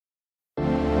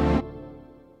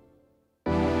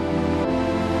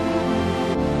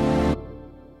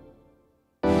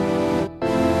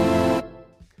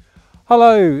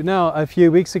Hello! Now, a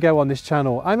few weeks ago on this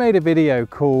channel I made a video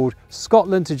called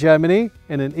Scotland to Germany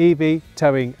in an EV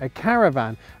towing a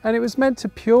caravan, and it was meant to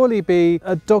purely be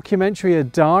a documentary, a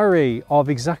diary of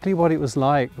exactly what it was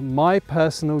like, my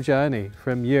personal journey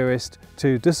from Uist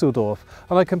to Düsseldorf,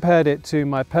 and I compared it to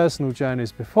my personal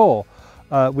journeys before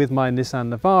with my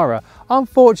Nissan Navara.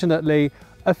 Unfortunately,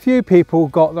 a few people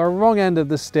got the wrong end of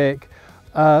the stick.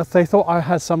 They thought I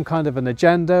had some kind of an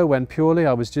agenda when purely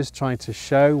I was just trying to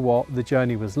show what the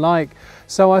journey was like.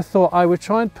 So I thought I would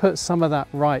try and put some of that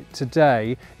right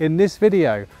today in this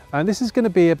video. And this is going to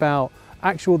be about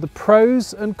the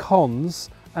pros and cons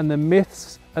and the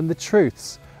myths and the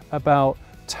truths about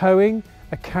towing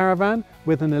a caravan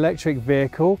with an electric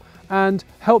vehicle and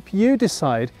help you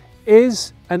decide,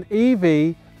 is an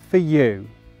EV for you?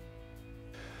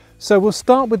 So we'll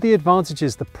start with the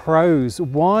advantages, the pros,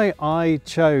 why I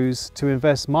chose to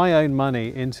invest my own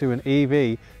money into an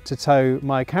EV to tow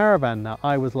my caravan. Now,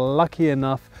 I was lucky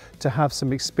enough to have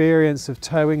some experience of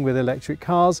towing with electric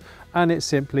cars, and it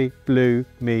simply blew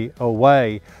me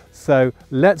away. So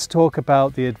let's talk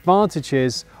about the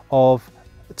advantages of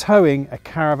towing a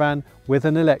caravan with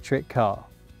an electric car.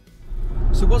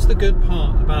 So what's the good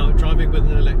part about driving with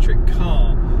an electric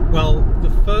car? Well,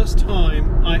 the first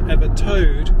time I ever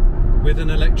towed with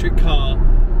an electric car,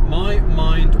 my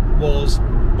mind was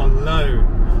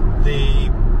blown.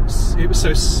 It was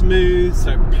so smooth,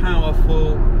 so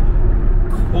powerful,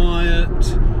 quiet,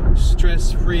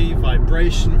 stress-free,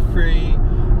 vibration-free,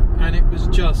 and it was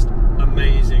just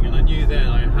amazing. And I knew then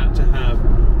I had to have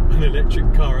an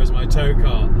electric car as my tow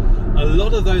car. A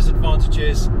lot of those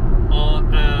advantages are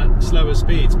at slower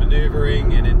speeds,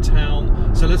 manoeuvring and in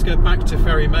town. So let's go back to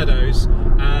Ferry Meadows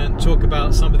and talk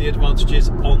about some of the advantages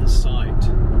on site.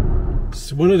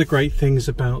 So one of the great things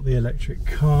about the electric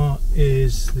car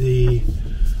is the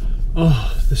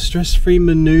stress-free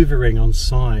manoeuvring on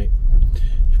site.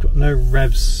 You've got no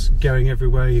revs going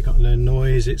everywhere, you've got no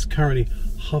noise. It's currently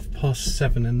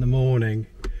 7:30 in the morning,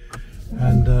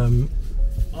 and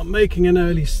I'm making an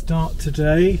early start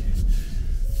today,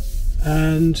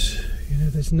 and you know,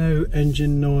 there's no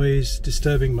engine noise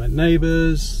disturbing my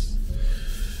neighbours,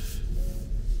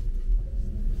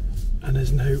 and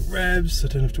there's no revs. I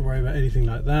don't have to worry about anything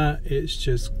like that. It's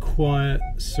just quiet,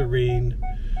 serene.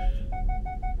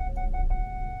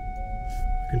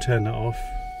 I can turn that off.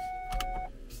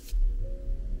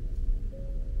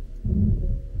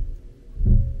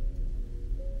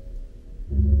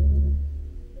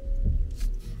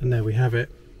 And there we have it.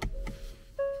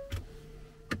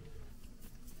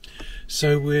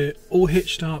 So we're all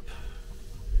hitched up.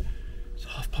 It's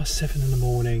 7:30 in the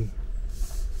morning.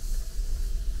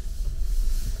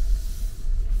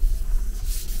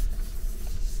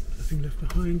 Nothing left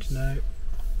behind, no.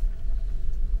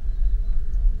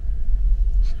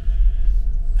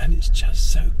 And it's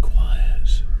just so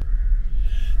quiet.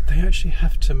 They actually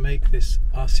have to make this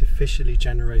artificially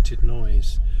generated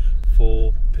noise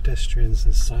for pedestrians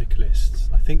and cyclists,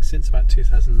 I think since about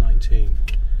 2019.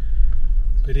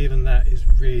 But even that is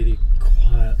really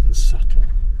quiet and subtle.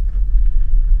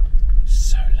 It's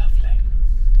so lovely.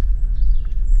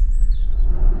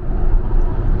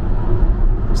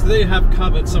 So there you have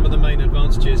covered some of the main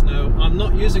advantages. Now, I'm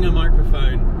not using a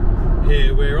microphone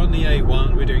here. We're on the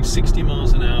A1, we're doing 60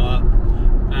 miles an hour,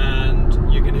 and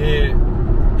you can hear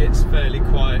it's fairly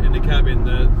quiet in the cabin.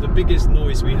 The biggest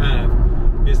noise we have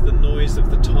is the noise of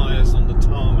the tyres on the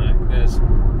tarmac. There's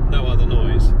no other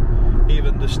noise.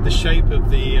 Even the shape of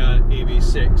the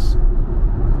EV6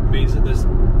 means that there's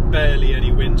barely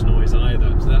any wind noise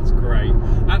either, so that's great.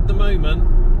 At the moment,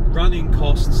 running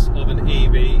costs of an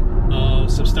EV are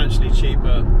substantially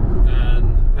cheaper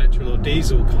than a petrol or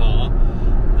diesel car.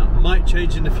 That might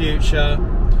change in the future,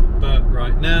 but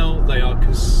right now they are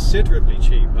considerably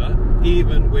cheaper,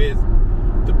 even with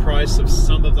the price of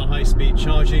some of the high-speed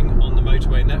charging on the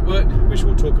motorway network, which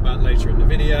we'll talk about later in the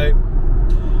video.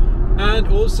 And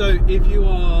also, if you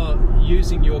are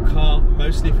using your car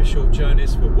mostly for short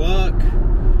journeys for work,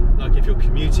 like if you're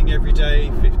commuting every day,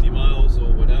 50 miles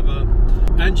or whatever,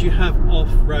 and you have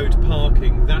off-road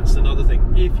parking, that's another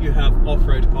thing. If you have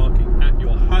off-road parking at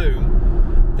your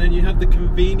home, then you have the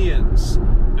convenience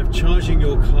of charging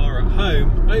your car at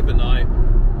home overnight,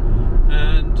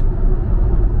 and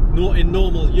in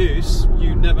normal use,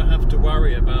 you never have to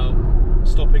worry about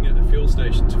stopping at a fuel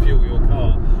station to fuel your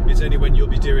car. It's only when you'll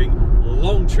be doing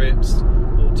long trips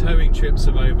or towing trips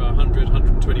of over 100,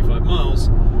 125 miles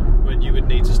when you would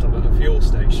need to stop at a fuel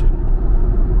station.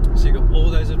 So you've got all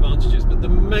those advantages, but the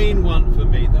main one for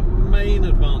me, the main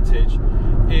advantage,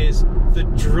 is the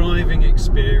driving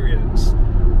experience.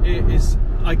 It is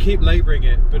I keep labouring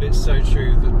it, but it's so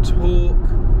true. The torque,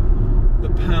 the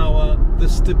power, the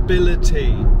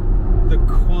stability, the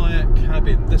quiet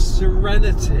cabin, the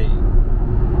serenity.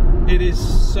 It is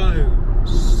so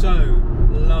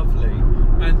lovely.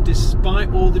 And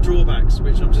despite all the drawbacks,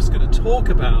 which I'm just going to talk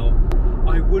about,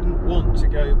 I wouldn't want to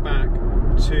go back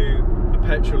to a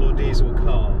petrol or diesel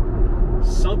car.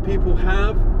 Some people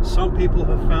have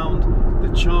found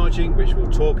the charging, which we'll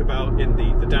talk about in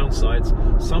the downsides.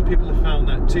 Some people have found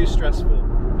that too stressful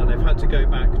and they've had to go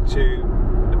back to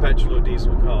a petrol or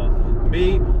diesel car.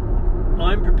 Me,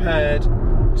 I'm prepared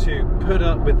to put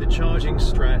up with the charging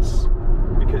stress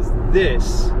because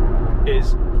this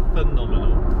is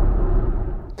phenomenal.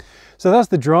 So that's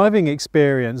the driving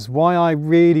experience, why I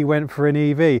really went for an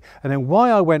EV. And then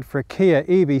why I went for a Kia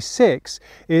EV6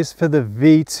 is for the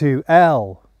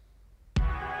V2L.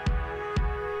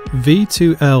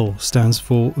 V2L stands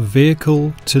for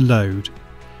Vehicle to Load.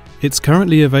 It's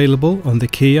currently available on the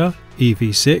Kia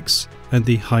EV6 and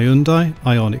the Hyundai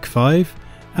Ioniq 5,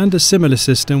 and a similar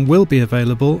system will be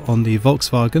available on the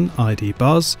Volkswagen ID.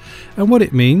 Buzz. And what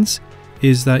it means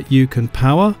is that you can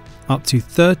power up to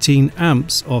 13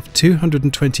 amps of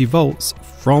 220 volts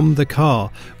from the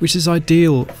car, which is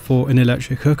ideal for an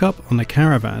electric hookup on a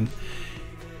caravan.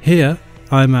 Here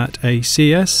I'm at a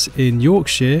CS in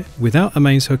Yorkshire. Without a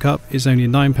mains hookup is only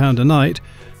 £9 a night,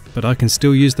 but I can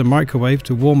still use the microwave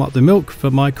to warm up the milk for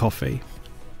my coffee.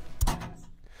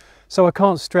 So I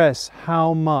can't stress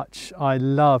how much I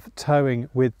love towing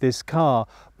with this car,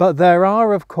 but there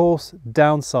are of course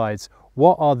downsides.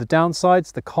 What are the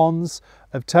downsides, the cons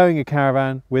of towing a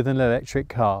caravan with an electric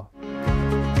car?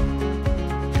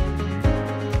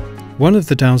 One of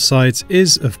the downsides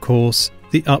is, of course,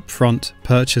 the upfront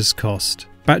purchase cost.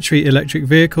 Battery electric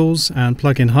vehicles and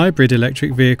plug-in hybrid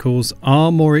electric vehicles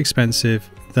are more expensive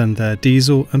than their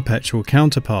diesel and petrol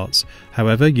counterparts.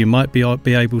 However, you might be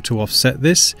able to offset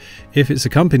this. If it's a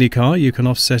company car, you can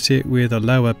offset it with a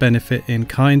lower benefit in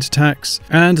kind tax,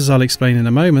 and as I'll explain in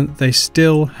a moment, they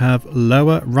still have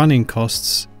lower running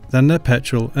costs than their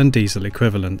petrol and diesel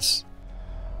equivalents.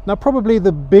 Now, probably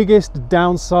the biggest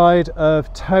downside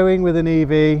of towing with an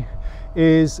EV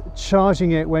is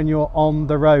charging it when you're on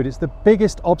the road. It's the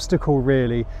biggest obstacle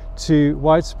really to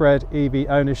widespread EV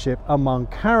ownership among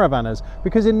caravanners,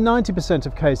 because in 90%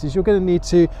 of cases you're going to need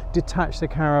to detach the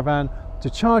caravan to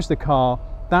charge the car.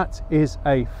 That is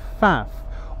a faff.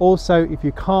 Also, if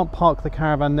you can't park the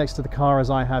caravan next to the car as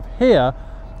I have here,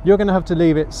 you're going to have to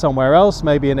leave it somewhere else,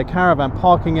 maybe in a caravan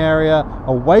parking area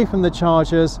away from the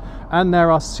chargers, and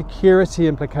there are security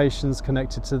implications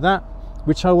connected to that,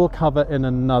 which I will cover in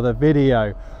another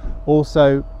video.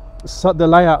 Also, the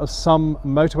layout of some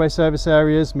motorway service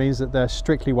areas means that they're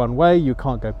strictly one way. You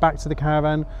can't go back to the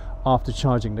caravan after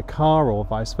charging the car or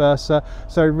vice versa.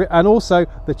 So, and also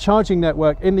the charging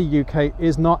network in the UK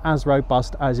is not as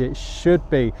robust as it should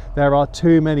be. There are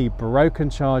too many broken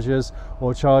chargers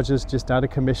or chargers just out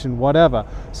of commission, whatever.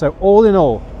 So all in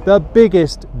all, the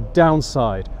biggest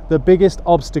downside, the biggest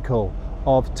obstacle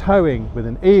of towing with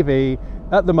an EV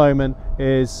at the moment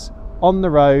is on the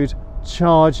road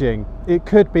charging. It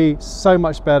could be so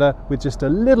much better with just a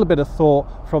little bit of thought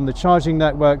from the charging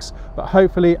networks, but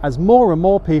hopefully as more and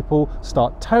more people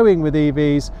start towing with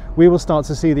EVs, we will start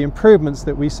to see the improvements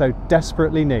that we so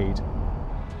desperately need.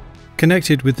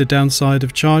 Connected with the downside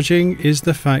of charging is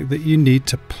the fact that you need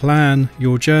to plan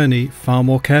your journey far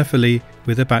more carefully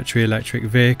with a battery electric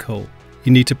vehicle.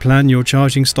 You need to plan your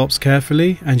charging stops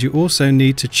carefully, and you also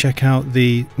need to check out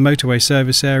the motorway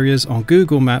service areas on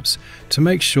Google Maps to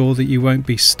make sure that you won't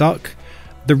be stuck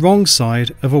the wrong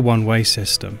side of a one-way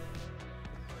system.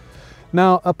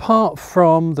 Now, apart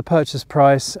from the purchase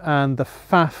price and the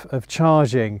faff of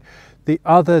charging, the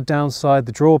other downside,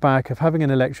 the drawback of having an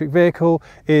electric vehicle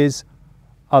is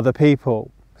other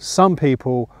people. Some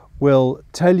people will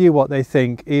tell you what they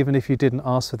think even if you didn't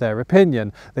ask for their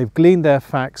opinion. They've gleaned their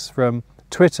facts from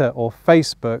Twitter or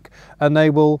Facebook, and they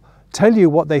will tell you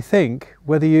what they think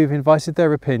whether you've invited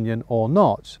their opinion or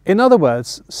not. In other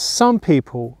words, some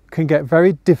people can get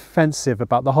very defensive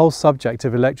about the whole subject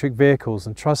of electric vehicles,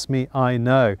 and trust me, I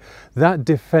know. That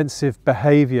defensive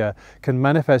behaviour can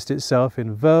manifest itself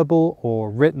in verbal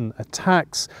or written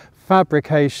attacks,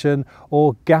 fabrication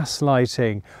or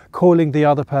gaslighting, calling the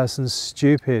other person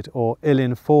stupid or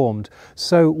ill-informed.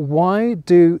 So why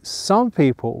do some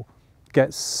people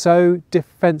get so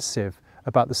defensive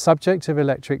about the subject of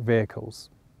electric vehicles?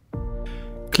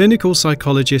 Clinical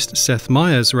psychologist Seth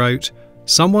Meyers wrote,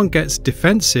 "Someone gets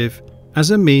defensive as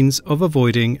a means of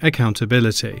avoiding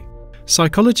accountability."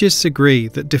 Psychologists agree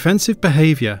that defensive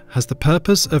behaviour has the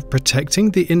purpose of protecting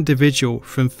the individual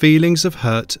from feelings of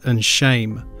hurt and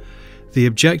shame. The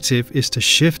objective is to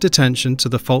shift attention to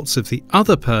the faults of the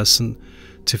other person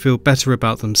to feel better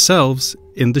about themselves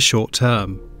in the short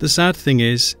term. The sad thing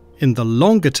is, in the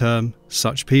longer term,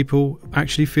 such people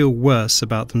actually feel worse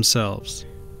about themselves.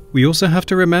 We also have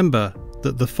to remember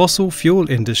that the fossil fuel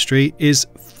industry is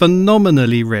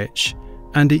phenomenally rich,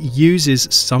 and it uses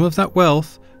some of that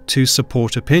wealth to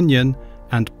support opinion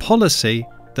and policy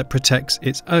that protects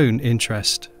its own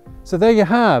interest. So there you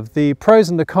have the pros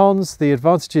and the cons, the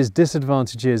advantages,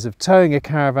 disadvantages of towing a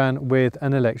caravan with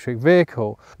an electric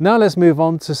vehicle. Now let's move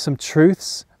on to some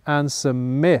truths and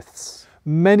some myths.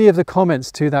 Many of the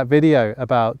comments to that video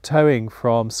about towing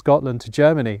from Scotland to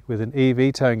Germany with an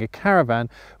EV towing a caravan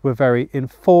were very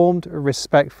informed,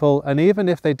 respectful, and even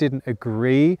if they didn't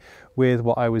agree with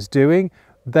what I was doing,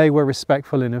 they were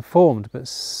respectful and informed, but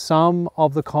some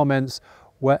of the comments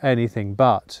were anything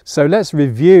but. So let's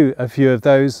review a few of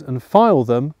those and file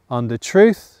them under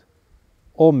truth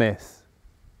or myth.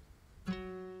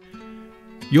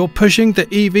 You're pushing the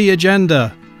EV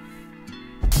agenda.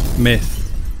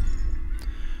 Myth.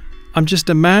 I'm just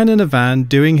a man in a van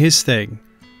doing his thing,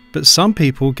 but some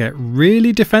people get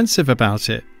really defensive about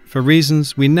it for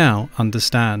reasons we now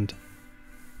understand.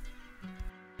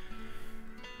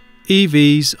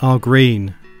 EVs are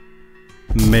green.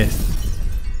 Myth.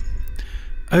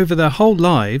 Over their whole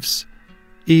lives,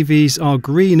 EVs are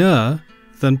greener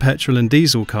than petrol and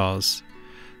diesel cars.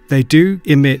 They do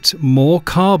emit more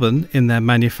carbon in their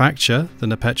manufacture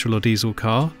than a petrol or diesel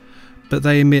car, but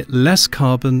they emit less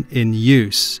carbon in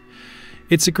use.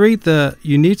 It's agreed that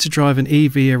you need to drive an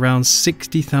EV around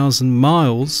 60,000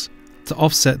 miles to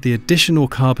offset the additional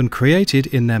carbon created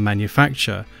in their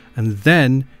manufacture, and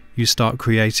then you start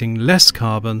creating less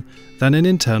carbon than an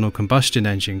internal combustion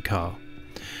engine car.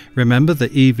 Remember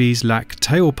that EVs lack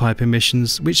tailpipe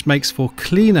emissions, which makes for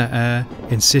cleaner air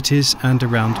in cities and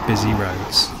around busy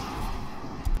roads.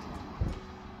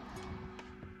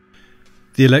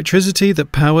 The electricity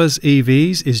that powers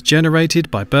EVs is generated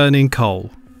by burning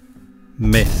coal.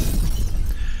 Myth.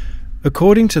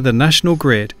 According to the National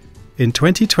Grid, in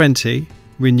 2020,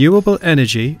 renewable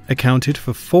energy accounted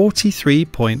for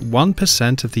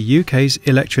 43.1% of the UK's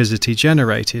electricity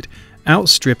generated,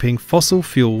 outstripping fossil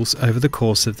fuels over the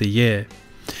course of the year.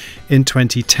 In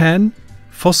 2010,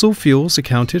 fossil fuels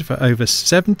accounted for over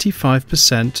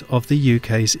 75% of the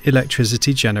UK's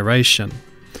electricity generation.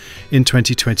 In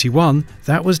 2021,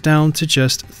 that was down to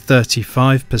just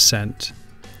 35%.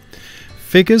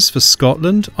 Figures for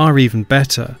Scotland are even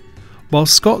better. While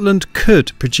Scotland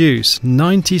could produce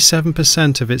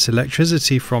 97% of its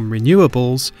electricity from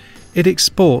renewables, it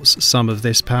exports some of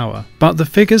this power. But the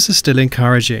figures are still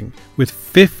encouraging, with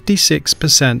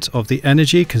 56% of the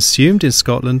energy consumed in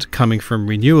Scotland coming from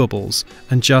renewables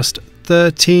and just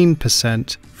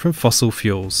 13% from fossil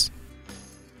fuels.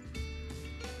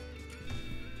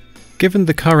 Given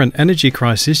the current energy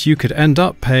crisis, you could end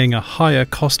up paying a higher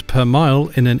cost per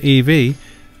mile in an EV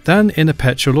than in a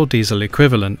petrol or diesel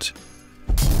equivalent.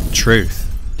 Truth.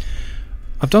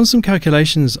 I've done some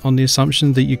calculations on the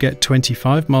assumption that you get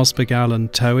 25 miles per gallon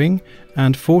towing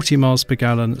and 40 miles per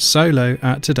gallon solo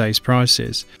at today's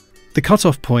prices. The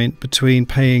cut-off point between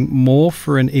paying more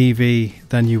for an EV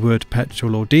than you would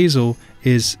petrol or diesel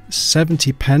is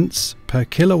 70 pence per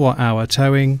kilowatt hour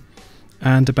towing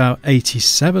and about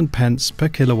 87 pence per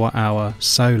kilowatt hour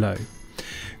solo.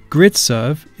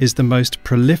 Gridserve is the most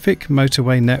prolific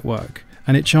motorway network,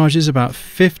 and it charges about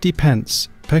 50 pence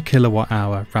per kilowatt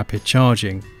hour rapid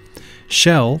charging.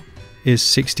 Shell is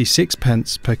 66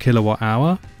 pence per kilowatt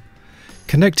hour.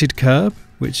 Connected Curb,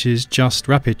 which is just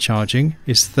rapid charging,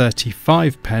 is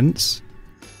 35 pence.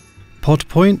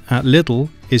 Podpoint at Lidl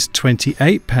is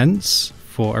 28 pence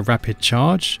for a rapid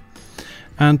charge.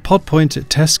 And Podpoint at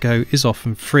Tesco is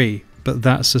often free, but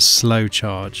that's a slow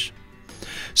charge.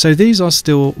 So these are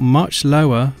still much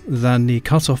lower than the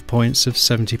cut-off points of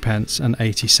 70 pence and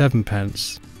 87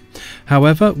 pence.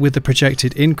 However, with the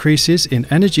projected increases in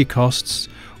energy costs,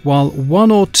 while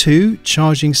 1 or 2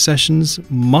 charging sessions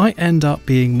might end up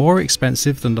being more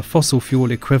expensive than the fossil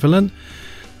fuel equivalent,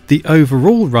 the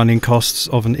overall running costs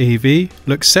of an EV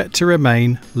look set to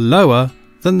remain lower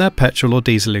than their petrol or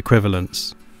diesel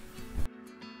equivalents.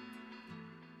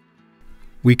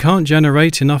 We can't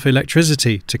generate enough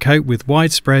electricity to cope with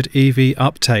widespread EV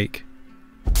uptake.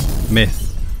 Myth.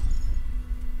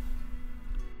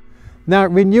 Now,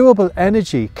 renewable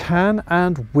energy can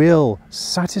and will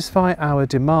satisfy our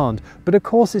demand, but of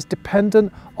course it's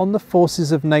dependent on the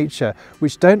forces of nature,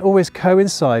 which don't always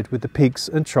coincide with the peaks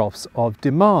and troughs of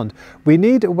demand. We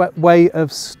need a way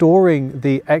of storing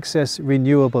the excess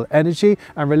renewable energy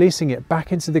and releasing it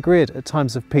back into the grid at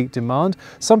times of peak demand,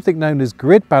 something known as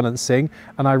grid balancing.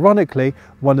 And ironically,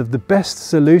 one of the best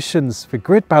solutions for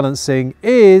grid balancing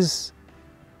is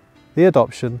the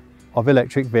adoption of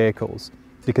electric vehicles,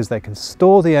 because they can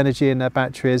store the energy in their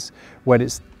batteries when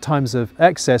it's times of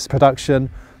excess production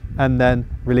and then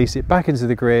release it back into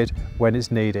the grid when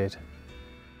it's needed.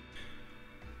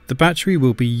 The battery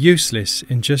will be useless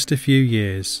in just a few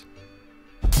years.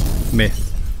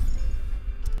 Myth.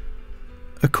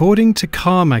 According to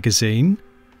Car Magazine,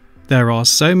 there are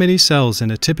so many cells in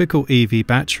a typical EV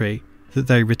battery that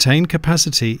they retain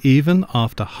capacity even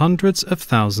after hundreds of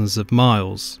thousands of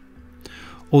miles.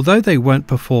 Although they won't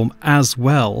perform as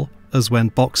well as when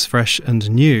box fresh and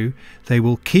new, they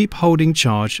will keep holding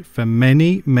charge for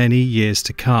many, many years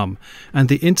to come, and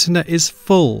the internet is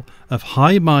full of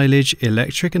high mileage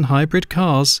electric and hybrid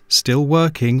cars still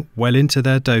working well into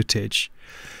their dotage.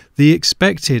 The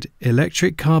expected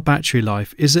electric car battery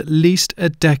life is at least a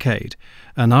decade,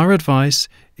 and our advice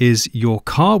is your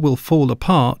car will fall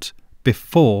apart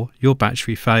before your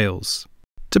battery fails.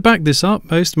 To back this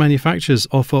up, most manufacturers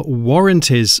offer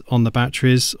warranties on the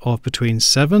batteries of between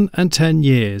 7 and 10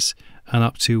 years and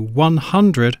up to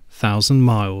 100,000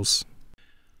 miles.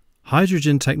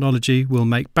 Hydrogen technology will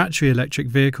make battery electric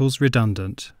vehicles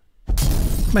redundant.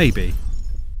 Maybe.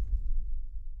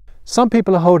 Some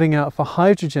people are holding out for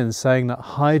hydrogen, saying that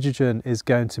hydrogen is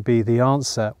going to be the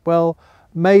answer. Well,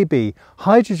 maybe.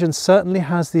 Hydrogen certainly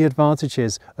has the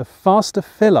advantages of faster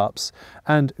fill-ups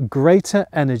and greater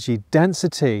energy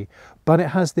density, but it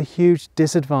has the huge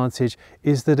disadvantage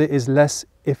is that it is less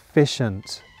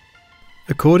efficient.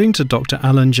 According to Dr.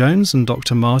 Alan Jones and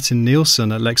Dr. Martin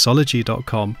Nielsen at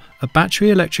Lexology.com, a battery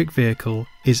electric vehicle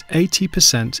is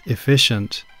 80%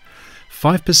 efficient.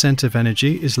 5% of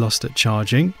energy is lost at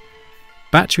charging.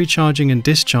 Battery charging and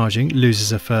discharging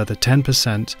loses a further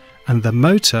 10%, and the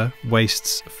motor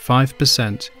wastes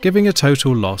 5%, giving a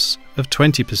total loss of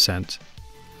 20%.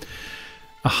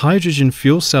 A hydrogen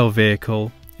fuel cell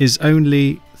vehicle is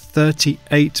only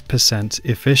 38%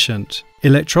 efficient.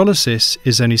 Electrolysis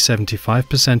is only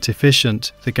 75%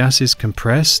 efficient. The gas is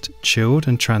compressed, chilled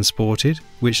and transported,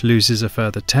 which loses a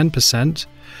further 10%.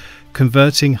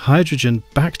 Converting hydrogen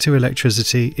back to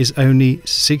electricity is only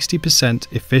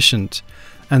 60% efficient,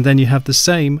 and then you have the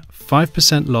same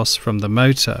 5% loss from the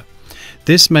motor.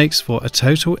 This makes for a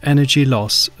total energy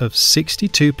loss of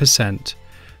 62%,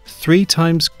 3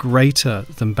 times greater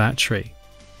than battery.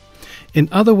 In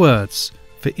other words,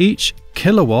 for each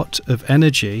kilowatt of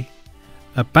energy,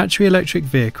 a battery electric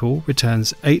vehicle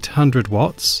returns 800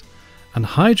 watts and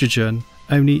hydrogen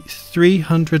only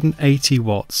 380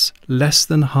 watts, less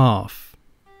than half.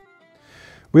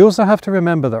 We also have to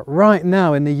remember that right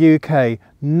now in the UK,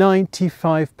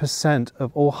 95%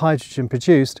 of all hydrogen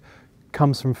produced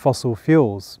comes from fossil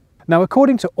fuels. Now,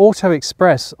 according to Auto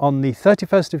Express on the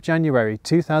 31st of January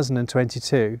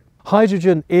 2022,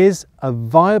 hydrogen is a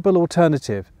viable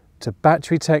alternative to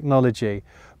battery technology,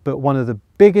 but one of the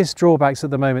biggest drawbacks at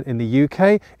the moment in the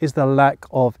UK is the lack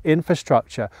of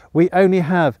infrastructure. We only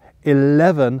have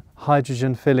 11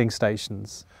 hydrogen filling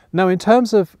stations. Now, in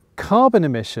terms of carbon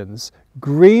emissions,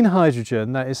 green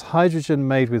hydrogen, that is hydrogen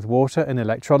made with water and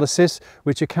electrolysis,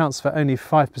 which accounts for only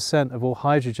 5% of all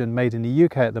hydrogen made in the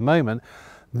UK at the moment,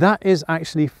 that is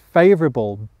actually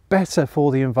favourable, better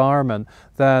for the environment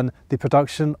than the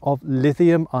production of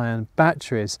lithium-ion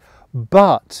batteries.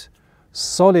 But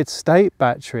solid state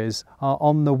batteries are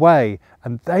on the way,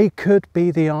 and they could be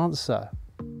the answer.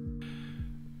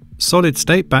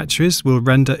 Solid-state batteries will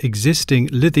render existing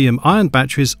lithium-ion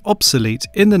batteries obsolete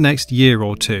in the next year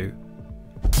or two.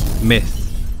 Myth.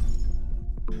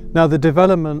 Now, the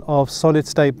development of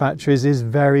solid-state batteries is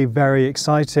very, very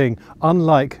exciting.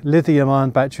 Unlike lithium-ion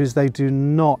batteries, they do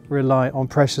not rely on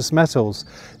precious metals.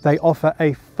 They offer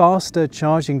a faster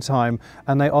charging time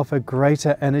and they offer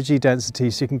greater energy density,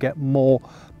 so you can get more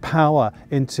power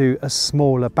into a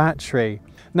smaller battery.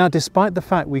 Now, despite the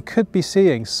fact we could be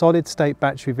seeing solid-state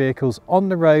battery vehicles on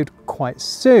the road quite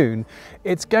soon,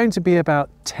 it's going to be about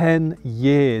 10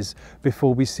 years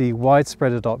before we see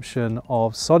widespread adoption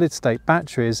of solid-state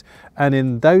batteries, and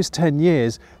in those 10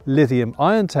 years,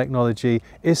 lithium-ion technology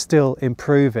is still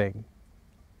improving.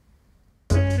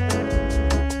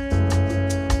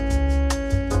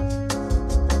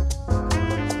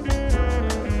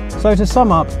 So to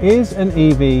sum up, is an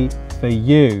EV for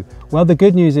you? Well, the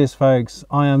good news is, folks,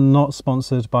 I am not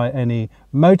sponsored by any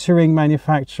motoring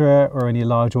manufacturer or any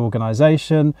large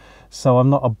organization, so I'm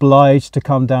not obliged to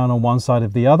come down on one side or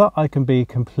the other. I can be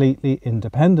completely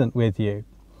independent with you.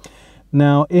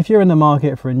 Now, if you're in the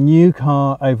market for a new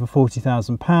car over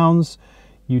 £40,000,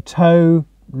 you tow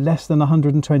less than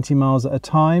 120 miles at a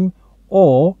time,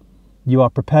 or you are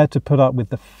prepared to put up with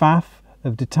the faff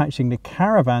of detaching the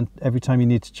caravan every time you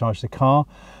need to charge the car,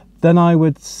 then I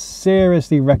would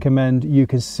seriously recommend you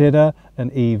consider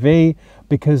an EV,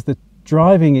 because the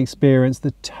driving experience,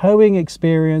 the towing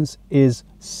experience is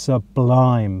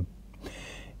sublime.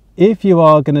 If you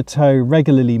are going to tow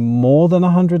regularly more than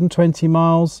 120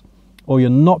 miles, or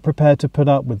you're not prepared to put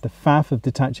up with the faff of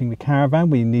detaching the caravan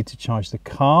when you need to charge the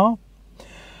car,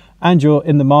 and you're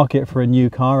in the market for a new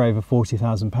car over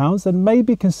 £40,000, then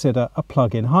maybe consider a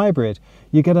plug-in hybrid.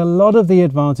 You get a lot of the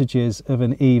advantages of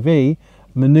an EV,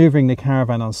 manoeuvring the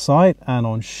caravan on site and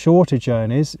on shorter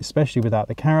journeys, especially without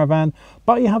the caravan,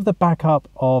 but you have the backup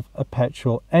of a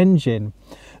petrol engine.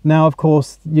 Now, of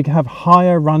course, you can have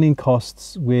higher running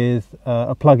costs with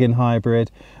a plug-in hybrid,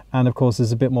 and of course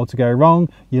there's a bit more to go wrong.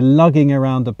 You're lugging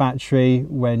around the battery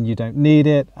when you don't need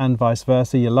it, and vice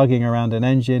versa. You're lugging around an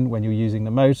engine when you're using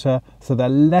the motor, so they're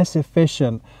less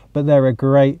efficient, but they're a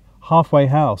great halfway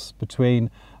house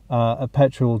between a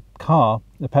petrol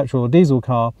or diesel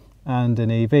car and an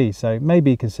EV. So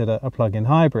maybe consider a plug-in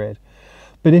hybrid.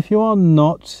 But if you are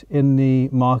not in the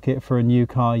market for a new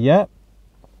car yet,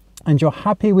 and you're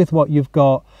happy with what you've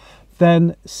got,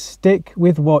 then stick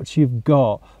with what you've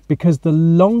got, because the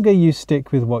longer you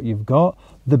stick with what you've got,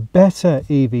 the better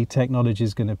EV technology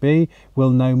is going to be. We'll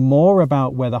know more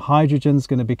about whether hydrogen is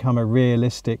going to become a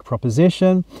realistic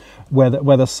proposition,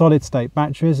 whether solid state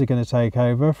batteries are going to take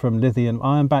over from lithium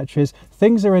ion batteries.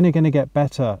 Things are only going to get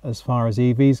better as far as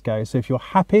EVs go. So if you're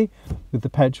happy with the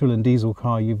petrol and diesel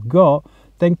car you've got,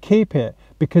 then keep it,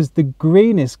 because the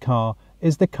greenest car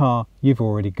is the car you've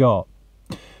already got.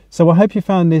 So I hope you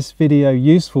found this video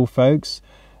useful, folks.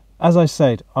 As I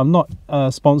said, I'm not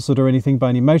sponsored or anything by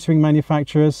any motoring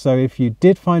manufacturers, so if you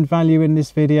did find value in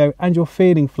this video and you're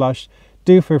feeling flush,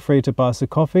 do feel free to buy us a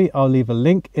coffee. I'll leave a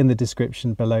link in the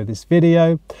description below this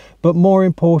video. But more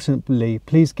importantly,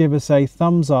 please give us a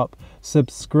thumbs up,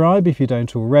 subscribe if you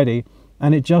don't already,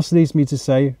 and it just leaves me to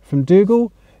say, from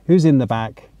Dougal, who's in the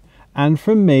back, and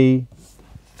from me,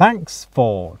 thanks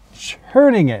for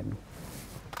tuning in.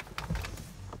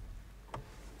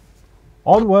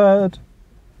 Onward.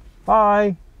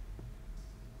 Bye.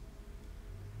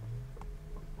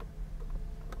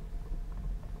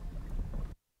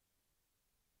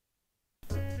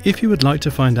 If you would like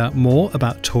to find out more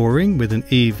about touring with an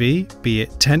EV, be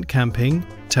it tent camping,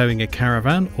 towing a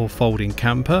caravan or folding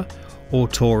camper, or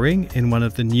touring in one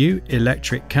of the new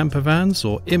electric camper vans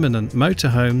or imminent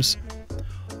motorhomes,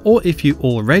 or if you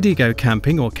already go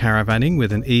camping or caravanning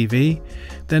with an EV,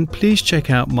 then please check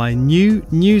out my new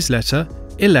newsletter,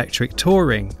 Electric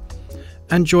Touring,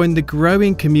 and join the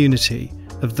growing community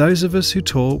of those of us who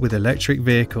tour with electric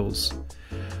vehicles.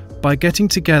 By getting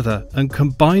together and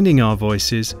combining our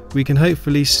voices, we can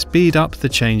hopefully speed up the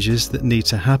changes that need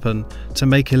to happen to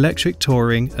make electric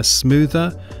touring a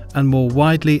smoother and more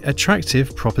widely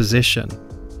attractive proposition.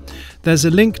 There's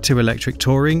a link to Electric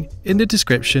Touring in the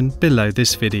description below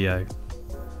this video.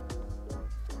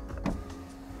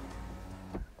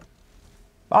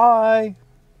 Bye.